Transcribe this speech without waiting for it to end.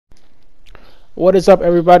What is up,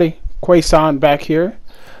 everybody? Quason back here.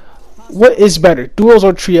 What is better, duos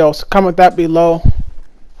or trios? Comment that below.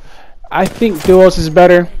 I think duos is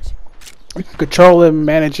better. You can control it and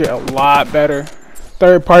manage it a lot better.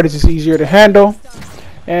 Third parties is easier to handle.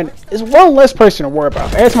 And it's one less person to worry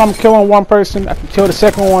about. Every time I'm killing one person, I can kill the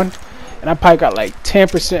second one. And I probably got like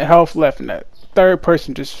 10% health left, and that third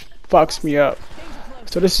person just fucks me up.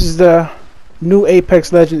 So this is the new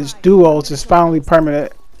Apex Legends duos. It's finally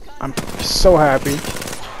permanent. I'm so happy.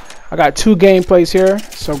 I got 2 gameplays here,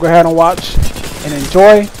 so go ahead and watch and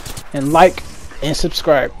enjoy and like and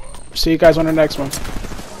subscribe. See you guys on the next one.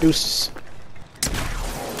 Deuces.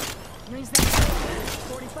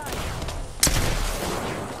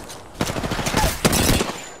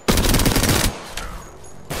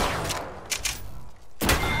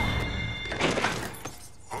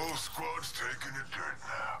 Whole squad's taking a dirt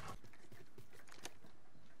nap.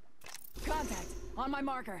 Contact on my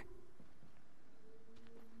marker.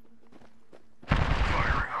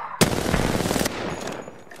 Firing on 'em.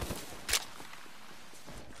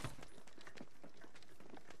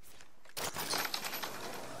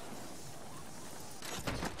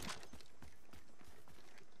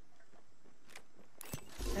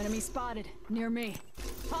 Enemy spotted near me.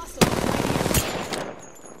 Hostile right here.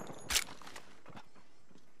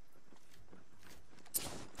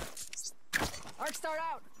 Arc start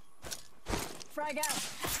out. Frag out.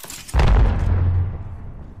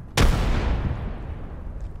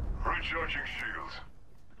 Recharging shields.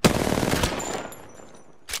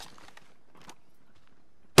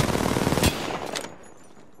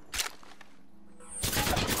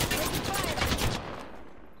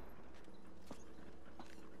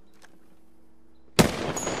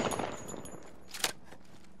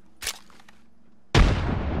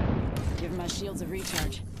 Give my shields a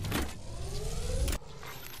recharge.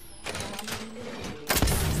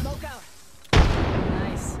 Smoke out.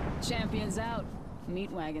 Nice. Champions out.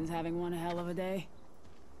 Meat wagon's having one hell of a day.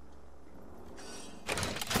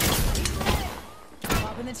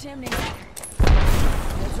 Pop in the chimney.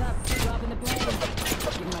 Heads up. Drop in the plane.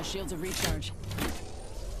 Give my shields a recharge.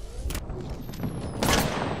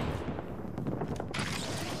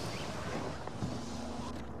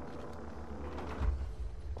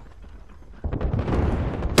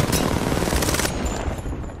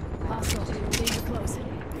 Hostile. Danger close.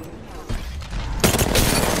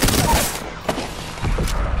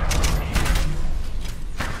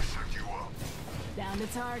 Set you up. Down to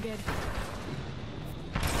target.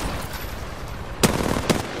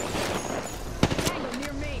 Tango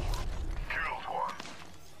near me. Killed one.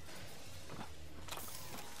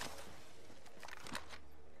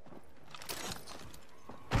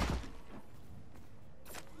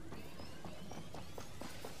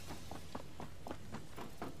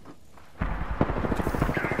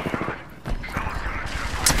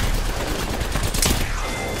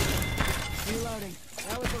 Reloading.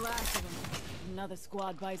 That was the last of them. Another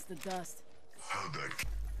squad bites the dust. How'd that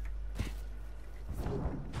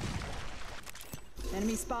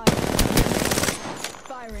Enemy spotted.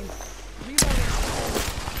 Firing. Reloading.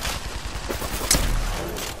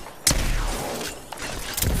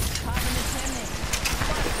 Pop in the chimney.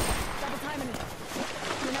 Double timing it.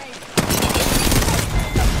 Grenade.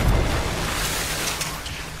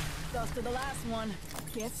 Dust to the last one.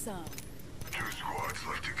 Get some. 2 squads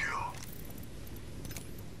left to kill.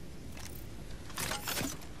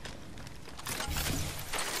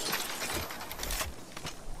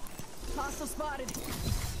 Hostile spotted.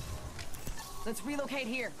 Let's relocate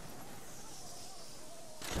here.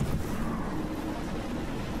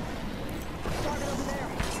 Target over there.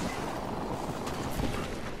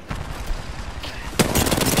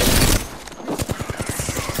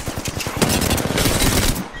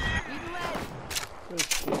 Eating red.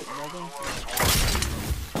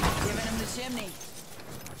 Giving him the chimney.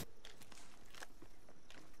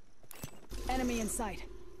 Enemy in sight.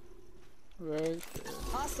 Right there.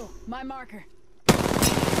 Hostile, my marker.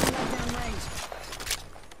 Down range.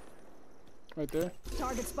 Right there.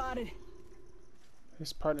 Target spotted.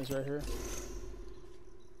 His partner's right here.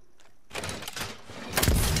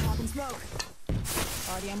 Popping smoke.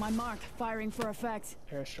 Already on my mark. Firing for effect.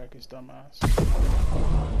 Airstrike his dumbass.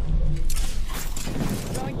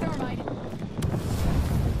 Throwing thermite.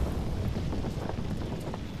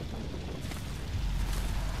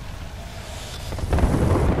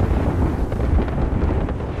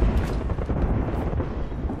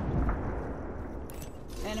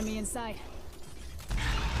 Enemy in sight.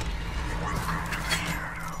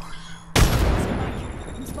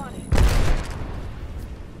 I'm spotted.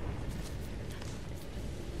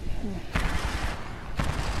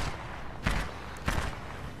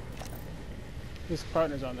 His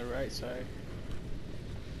partner's on the right side.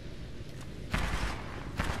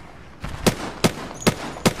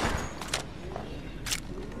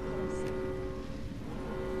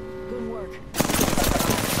 Good work.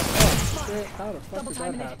 Shit, how the fuck Double did that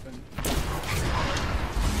timing it. happen?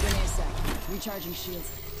 Give me a sec. Recharging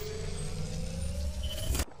shields.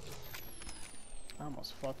 I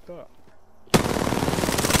almost fucked up.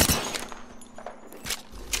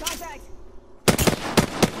 Contact!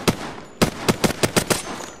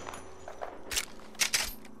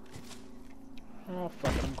 Oh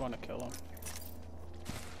fuck it, I'm gonna kill him.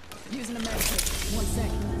 Using a medikit. 1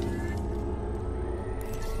 sec.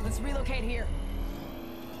 Let's relocate here.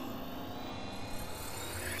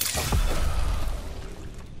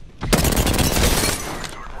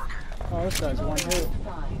 Oh, this guy's one hit.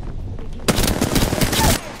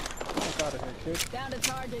 Fuck out of here, kid. Down to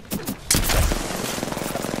target.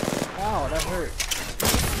 Ow, that hurt.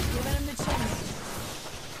 Giving him the chimney.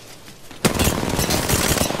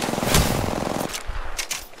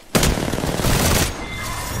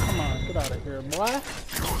 Come on, get out of here, boy.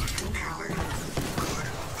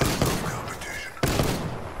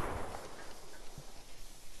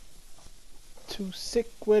 Too sick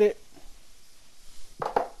with it.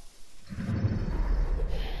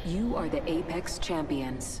 You are the Apex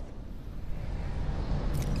Champions.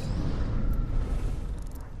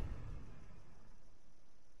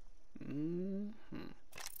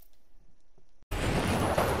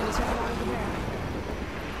 Gonna check it out over there.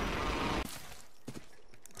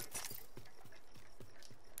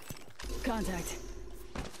 Contact.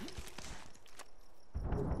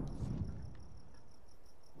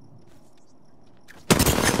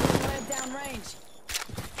 Way down range.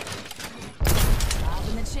 Up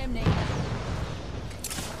in the chimney.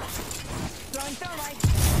 Throwing thermite.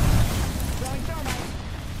 Throwing thermite.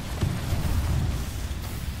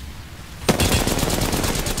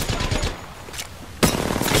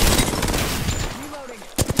 Reloading.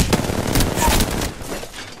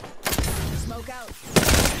 Smoke out.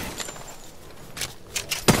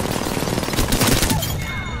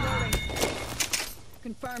 Reloading.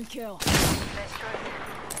 Confirmed kill.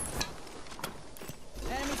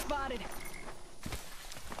 Enemy spotted.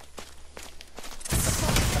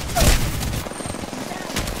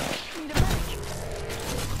 Need a medic.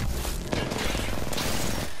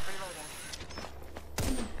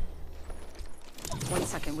 1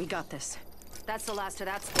 second, we got this. That's the last of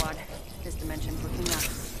that squad. This dimension's looking up.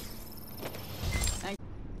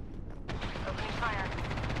 Opening fire.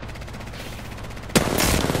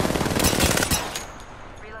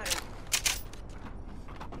 Reloading.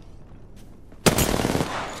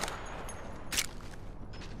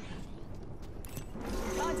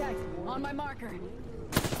 Contact. On my marker. Need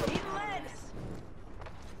lead.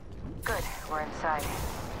 Good, we're inside.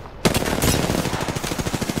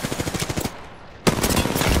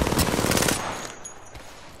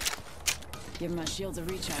 Give my shields a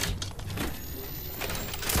recharge.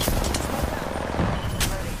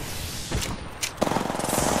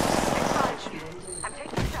 I'm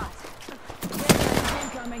taking shots.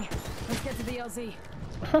 Incoming. Let's get to the LZ.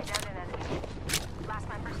 Down an enemy. Last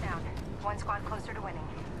man first down. One squad closer to winning.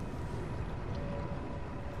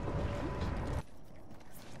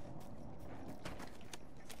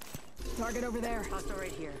 Target over there. Hostile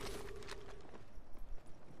right here.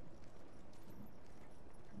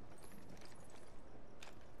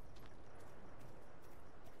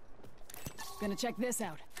 Gonna check this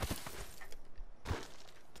out.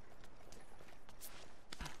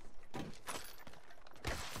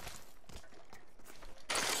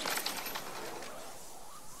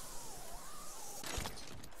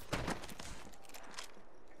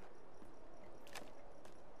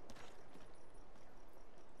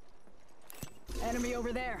 Enemy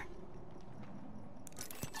over there.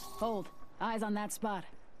 Hold. Eyes on that spot.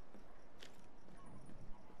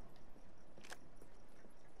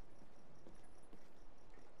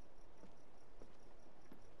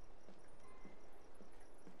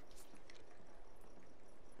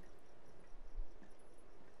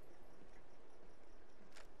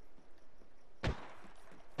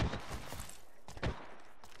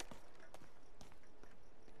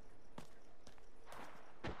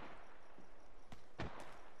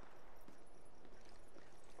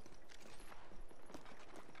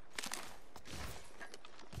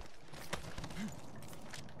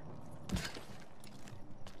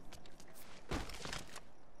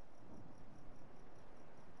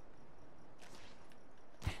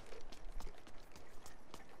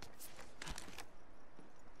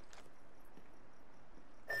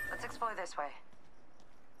 Let's explore this way.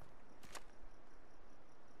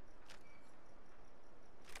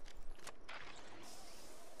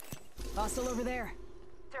 Hostile over there.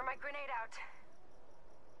 Throw my grenade out.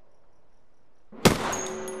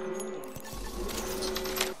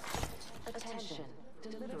 Attention,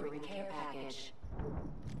 delivery care package.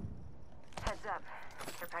 Heads up.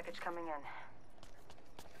 Care package coming in.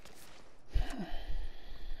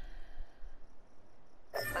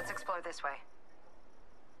 Let's explore this way.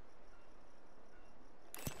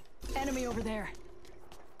 Enemy over there.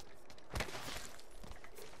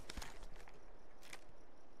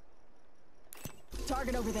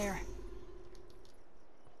 Target over there.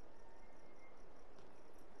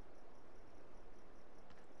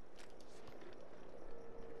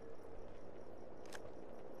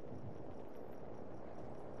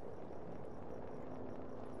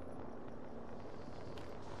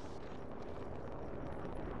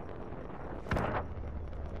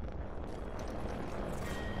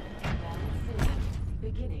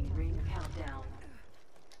 Beginning ring countdown.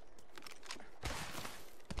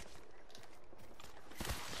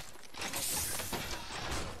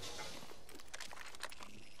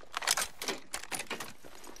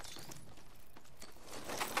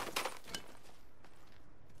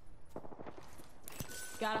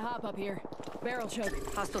 Gotta hop up here. Barrel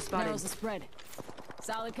choke. Hostile spotted. Narrows the spread.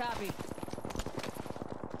 Solid copy.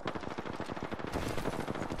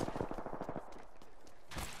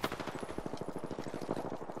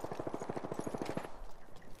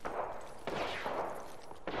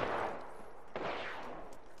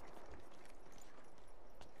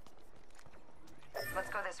 Let's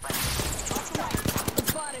go this way. Off the right. I'm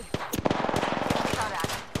spotted. Saw that.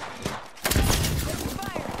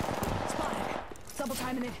 Fire! Spotted. Double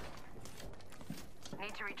timing it.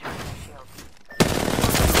 Need to recharge my shield.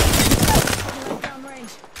 Right down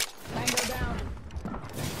range. Tango down.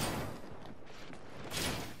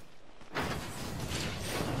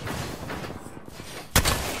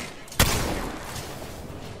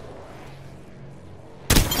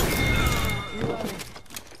 Reloading.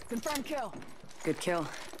 Confirm kill. Good kill.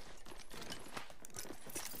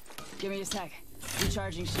 Give me a sec.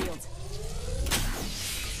 Recharging shields.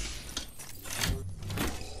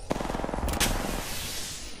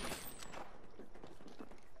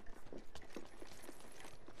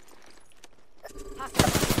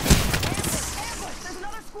 Ambush! There's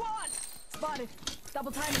another squad! Spotted.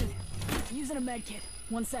 Double timing it. Using a med kit.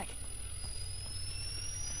 1 sec.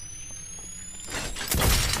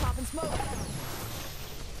 Popping smoke.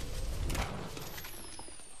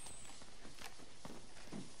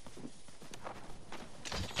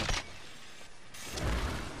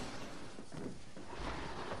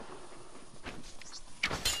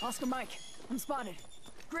 Oscar Mike, I'm spotted.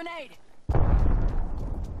 Grenade! Okay,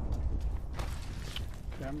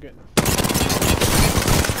 I'm getting it.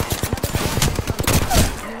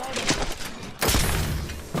 Reloading.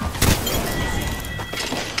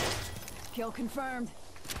 Kill confirmed.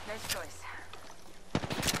 Nice choice.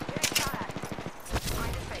 Getting shot at.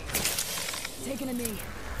 Find his face. Taking a knee.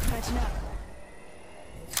 Catching up.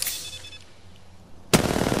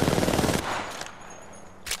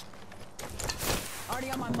 Already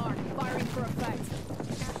on my mark. Firing for effect.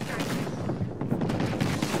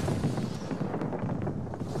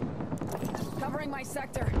 Covering my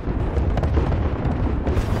sector.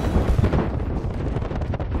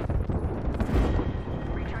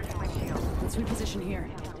 Recharging my shield. Let's reposition here.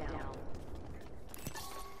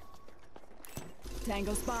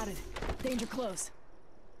 Tango spotted. Danger close.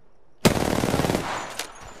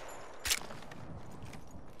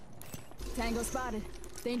 Tango spotted.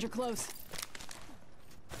 Danger close.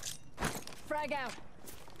 Frag out.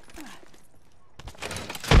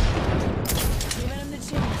 Giving him the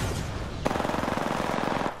chance.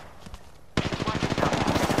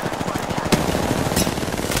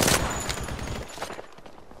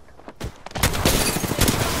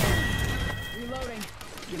 Reloading.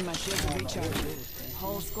 Giving my shield a recharge.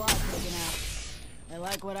 Whole squad taken out. I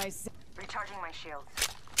like what I see. Recharging my shield.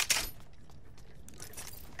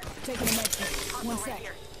 Taking a med kit. 1 Right sec.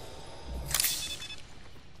 here.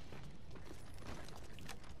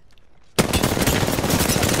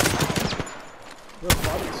 Real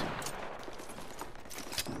bodies.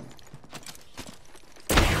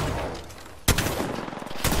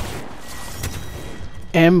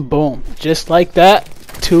 And boom, just like that,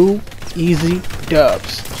 2 easy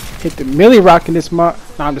dubs. Hit the melee rock in this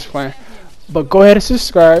month. Nah, I'm just playing. But go ahead and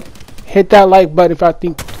subscribe. Hit that like button if I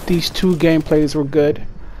think these 2 gameplays were good.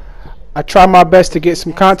 I try my best to get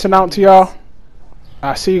some content out to y'all.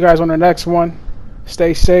 I'll see you guys on the next one.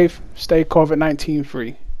 Stay safe. Stay COVID-19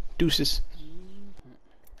 free. Deuces.